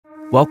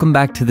Welcome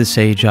back to the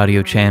Sage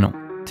Audio channel.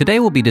 Today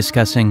we'll be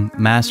discussing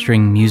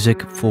mastering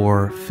music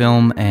for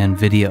film and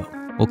video.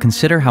 We'll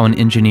consider how an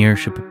engineer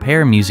should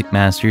prepare music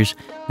masters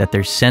that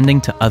they're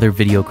sending to other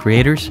video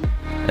creators,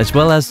 as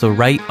well as the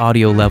right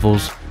audio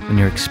levels when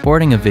you're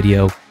exporting a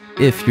video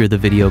if you're the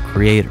video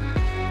creator.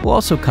 We'll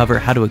also cover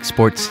how to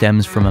export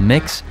stems from a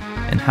mix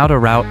and how to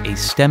route a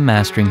stem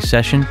mastering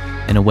session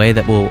in a way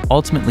that will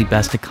ultimately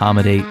best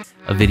accommodate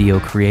a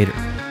video creator.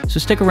 So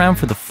stick around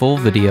for the full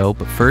video,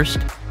 but first,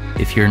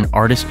 if you're an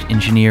artist,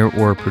 engineer,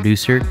 or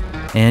producer,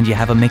 and you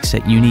have a mix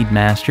that you need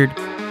mastered,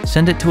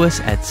 send it to us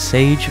at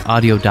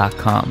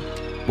sageaudio.com.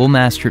 We'll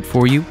master it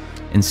for you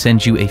and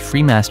send you a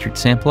free mastered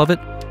sample of it.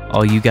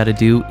 All you gotta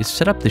do is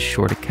set up this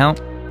short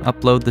account,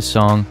 upload the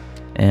song,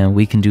 and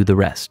we can do the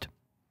rest.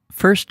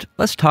 First,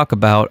 let's talk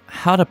about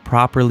how to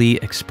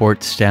properly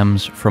export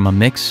stems from a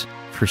mix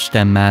for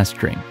stem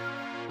mastering.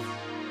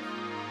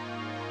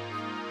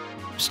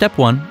 Step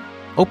 1.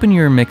 Open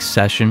your mix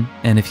session,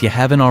 and if you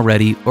haven't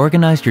already,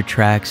 organize your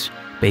tracks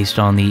based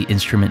on the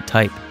instrument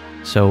type.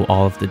 So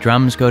all of the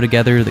drums go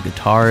together, the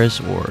guitars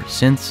or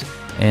synths,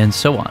 and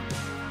so on.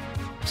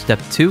 Step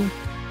 2.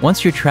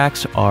 Once your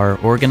tracks are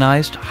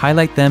organized,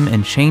 highlight them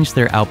and change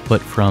their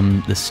output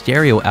from the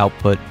stereo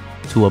output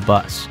to a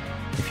bus.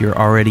 If you're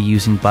already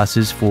using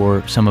buses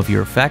for some of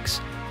your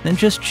effects, then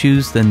just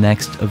choose the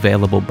next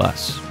available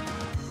bus.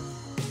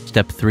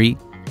 Step 3.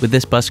 With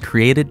this bus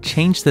created,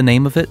 change the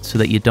name of it so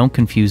that you don't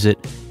confuse it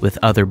with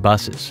other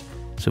buses.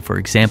 So for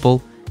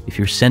example, if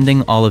you're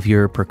sending all of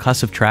your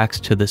percussive tracks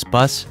to this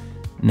bus,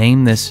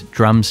 name this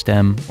drum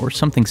stem or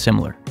something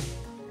similar.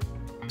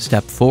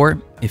 Step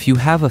 4. If you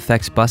have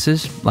effects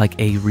buses, like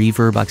a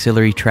reverb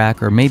auxiliary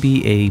track or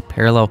maybe a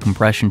parallel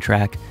compression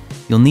track,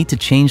 you'll need to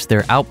change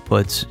their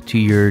outputs to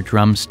your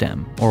drum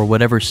stem or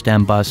whatever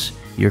stem bus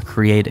you're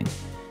creating.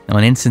 Now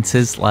in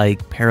instances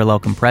like parallel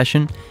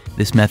compression,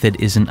 this method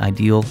isn't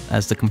ideal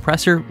as the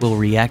compressor will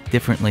react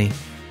differently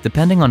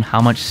depending on how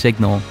much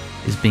signal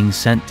is being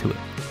sent to it.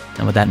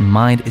 Now with that in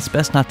mind, it's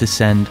best not to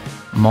send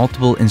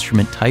multiple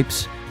instrument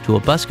types to a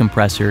bus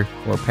compressor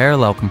or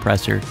parallel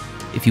compressor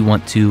if you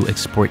want to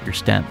export your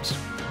stems.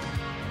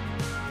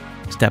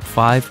 Step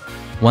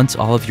 5. Once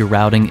all of your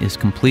routing is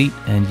complete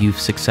and you've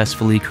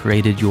successfully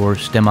created your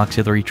stem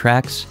auxiliary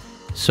tracks,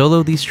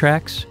 solo these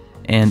tracks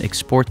and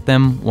export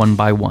them one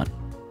by one.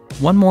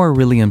 One more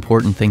really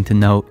important thing to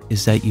note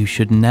is that you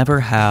should never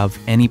have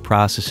any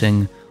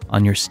processing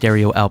on your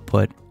stereo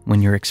output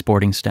when you're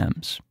exporting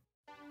stems.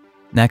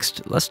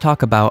 Next, let's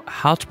talk about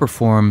how to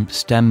perform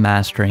stem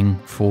mastering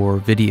for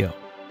video.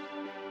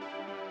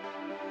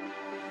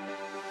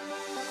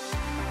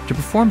 To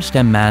perform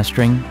stem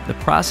mastering, the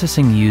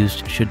processing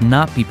used should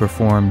not be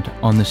performed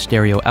on the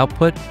stereo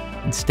output.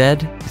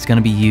 Instead, it's going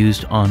to be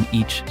used on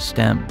each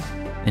stem.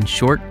 In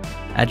short,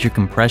 add your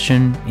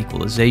compression,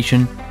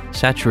 equalization,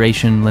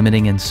 saturation,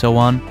 limiting, and so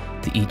on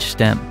to each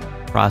stem.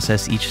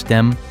 Process each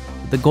stem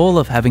with the goal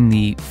of having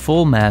the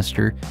full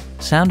master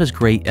sound as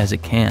great as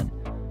it can.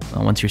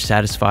 Once you're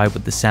satisfied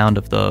with the sound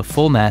of the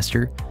full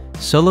master,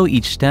 solo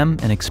each stem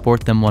and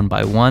export them one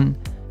by one,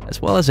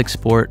 as well as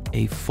export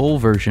a full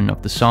version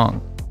of the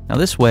song. Now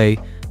this way,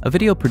 a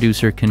video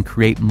producer can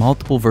create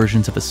multiple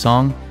versions of a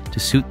song to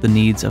suit the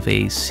needs of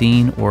a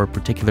scene or a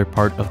particular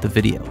part of the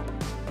video.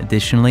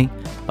 Additionally,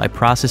 by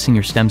processing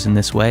your stems in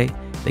this way,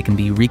 they can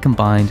be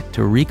recombined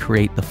to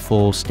recreate the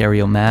full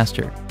stereo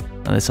master.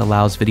 Now, this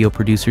allows video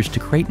producers to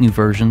create new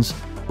versions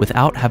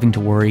without having to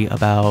worry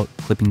about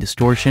clipping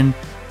distortion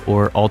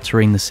or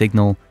altering the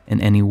signal in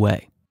any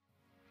way.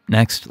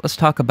 Next, let's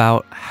talk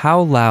about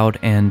how loud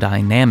and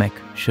dynamic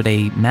should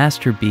a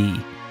master be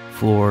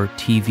for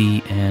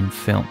TV and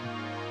film.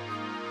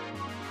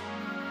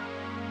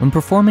 When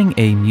performing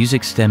a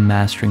music stem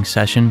mastering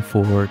session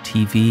for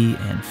TV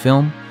and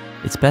film,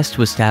 it's best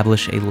to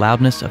establish a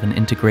loudness of an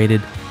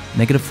integrated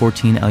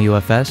 -14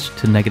 LUFS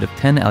to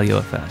 -10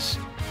 LUFS.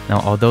 Now,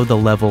 although the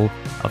level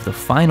of the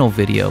final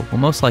video will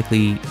most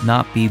likely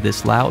not be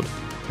this loud,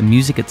 the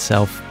music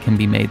itself can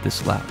be made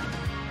this loud.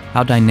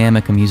 How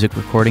dynamic a music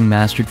recording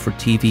mastered for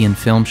TV and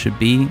film should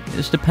be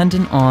is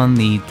dependent on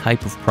the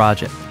type of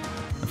project.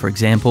 For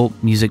example,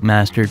 music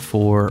mastered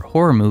for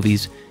horror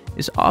movies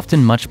is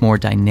often much more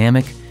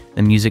dynamic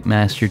than music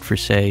mastered for,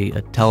 say,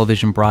 a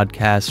television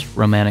broadcast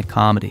romantic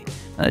comedy.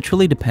 It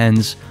truly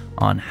depends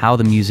on how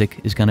the music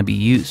is going to be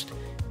used.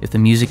 If the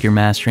music you're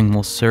mastering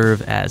will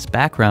serve as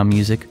background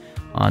music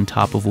on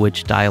top of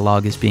which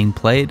dialogue is being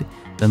played,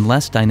 then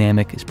less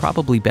dynamic is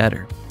probably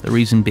better. The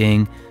reason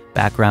being,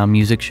 background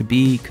music should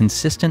be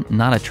consistent and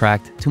not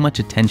attract too much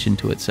attention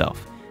to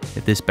itself.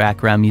 If this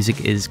background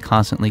music is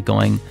constantly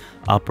going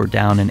up or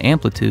down in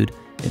amplitude,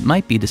 it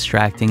might be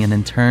distracting and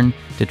in turn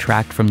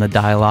detract from the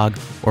dialogue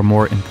or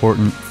more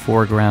important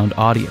foreground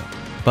audio.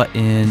 But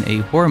in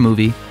a horror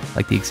movie,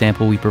 like the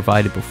example we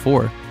provided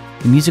before,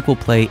 the music will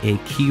play a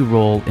key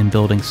role in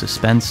building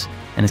suspense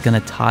and is going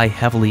to tie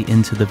heavily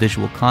into the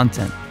visual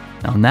content.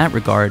 Now in that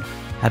regard,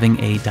 having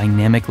a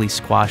dynamically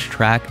squashed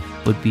track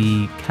would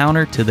be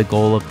counter to the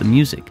goal of the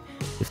music.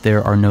 If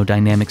there are no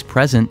dynamics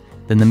present,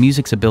 then the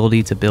music's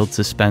ability to build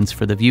suspense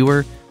for the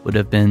viewer would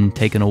have been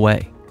taken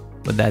away.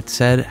 With that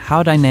said,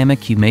 how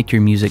dynamic you make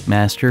your music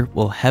master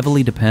will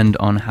heavily depend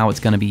on how it's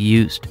going to be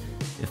used.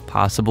 If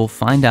possible,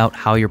 find out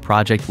how your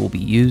project will be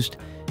used,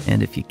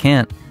 and if you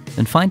can't,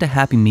 then find a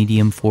happy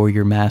medium for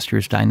your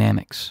master's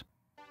dynamics.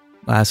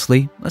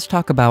 Lastly, let's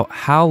talk about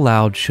how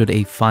loud should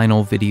a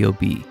final video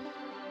be.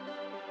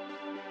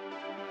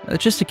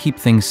 Just to keep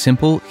things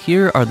simple,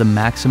 here are the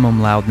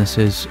maximum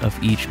loudnesses of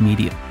each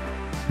medium.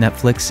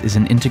 Netflix is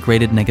an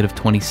integrated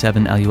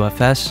 -27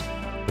 LUFS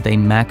with a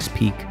max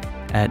peak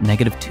at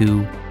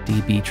 -2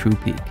 dB true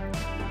peak.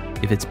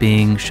 If it's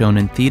being shown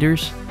in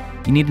theaters,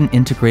 you need an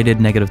integrated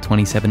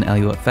 -27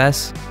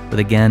 LUFS with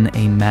again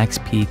a max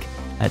peak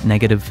at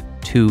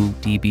 -2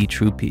 dB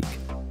true peak.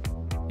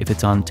 If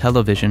it's on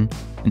television,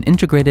 an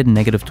integrated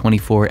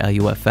 -24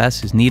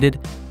 LUFS is needed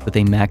with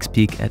a max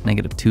peak at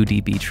 -2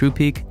 dB true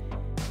peak.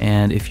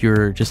 And if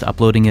you're just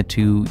uploading it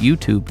to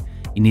YouTube,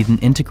 you need an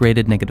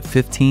integrated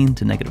 -15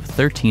 to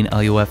 -13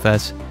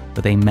 LUFS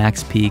with a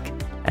max peak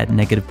at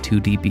 -2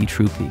 dB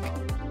true peak.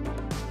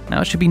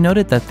 Now, it should be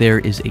noted that there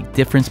is a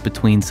difference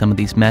between some of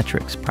these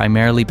metrics,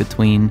 primarily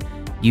between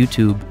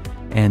YouTube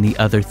and the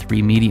other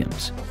three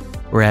mediums.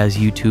 Whereas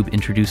YouTube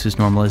introduces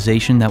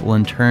normalization that will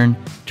in turn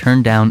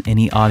turn down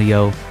any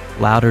audio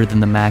louder than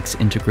the max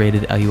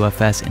integrated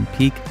LUFS and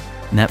peak,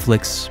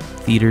 Netflix,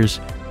 theaters,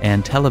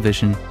 and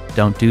television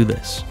don't do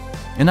this.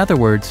 In other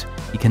words,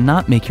 you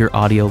cannot make your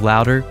audio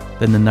louder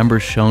than the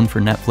numbers shown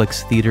for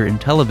Netflix, theater, and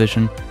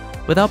television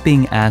without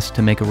being asked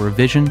to make a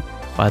revision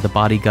by the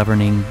body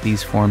governing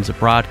these forms of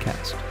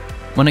broadcast.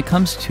 When it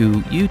comes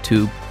to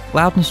YouTube,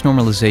 loudness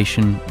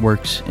normalization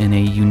works in a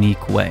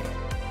unique way.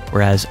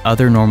 Whereas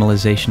other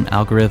normalization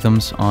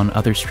algorithms on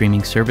other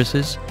streaming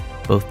services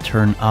both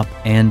turn up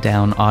and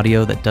down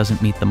audio that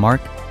doesn't meet the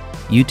mark,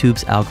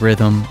 YouTube's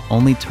algorithm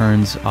only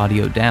turns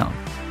audio down.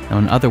 Now,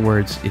 in other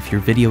words, if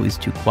your video is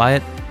too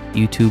quiet,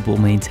 YouTube will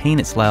maintain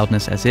its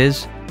loudness as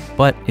is,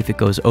 but if it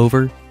goes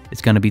over,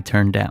 it's going to be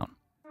turned down.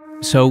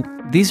 So,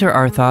 these are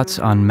our thoughts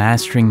on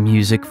mastering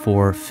music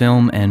for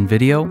film and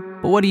video,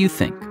 but what do you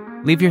think?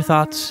 Leave your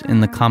thoughts in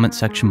the comment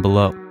section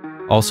below.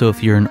 Also,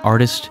 if you're an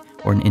artist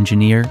or an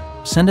engineer,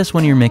 send us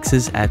one of your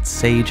mixes at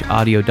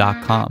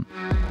sageaudio.com.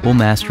 We'll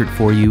master it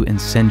for you and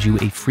send you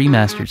a free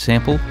mastered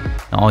sample.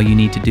 Now, all you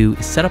need to do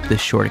is set up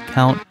this short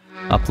account,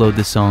 upload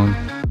the song,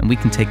 and we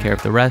can take care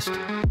of the rest.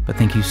 But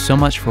thank you so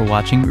much for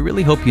watching. We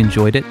really hope you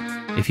enjoyed it.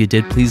 If you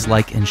did, please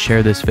like and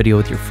share this video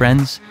with your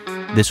friends.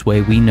 This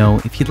way we know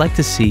if you'd like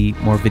to see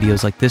more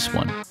videos like this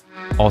one.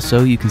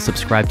 Also, you can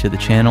subscribe to the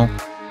channel.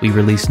 We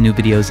release new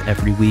videos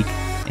every week,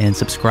 and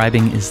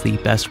subscribing is the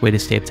best way to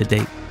stay up to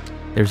date.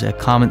 There's a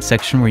comment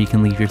section where you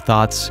can leave your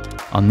thoughts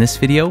on this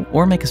video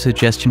or make a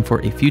suggestion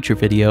for a future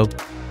video.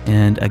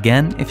 And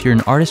again, if you're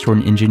an artist or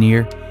an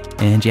engineer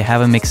and you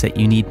have a mix that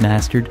you need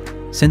mastered,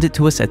 send it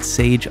to us at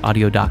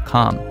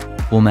sageaudio.com.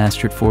 We'll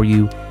master it for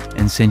you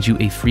and send you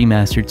a free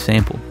mastered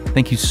sample.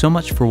 Thank you so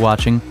much for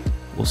watching.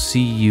 We'll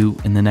see you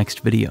in the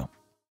next video.